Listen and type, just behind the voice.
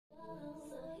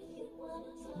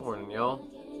Well,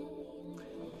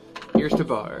 here's to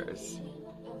bars.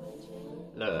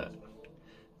 Look.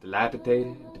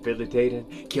 Dilapidated,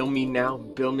 debilitated, kill me now,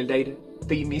 bill me later,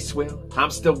 feed me swill,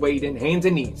 I'm still waiting, hands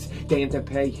and knees, damn the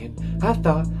payin. I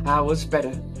thought I was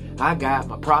better, I got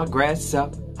my progress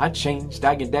up, I changed,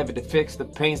 I endeavored to fix the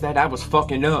pains that I was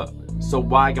fucking up. So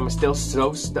why am I still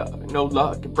so stuck? No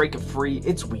luck, breaking free,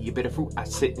 it's weird, bit of fruit I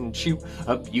sit and chew,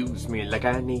 abuse me like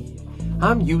I need.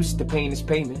 I'm used to pain is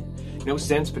payment, no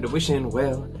sense for the wishing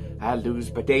well, I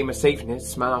lose by day my safeness,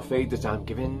 smile fades as I'm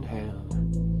giving hell.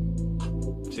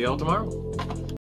 See y'all tomorrow.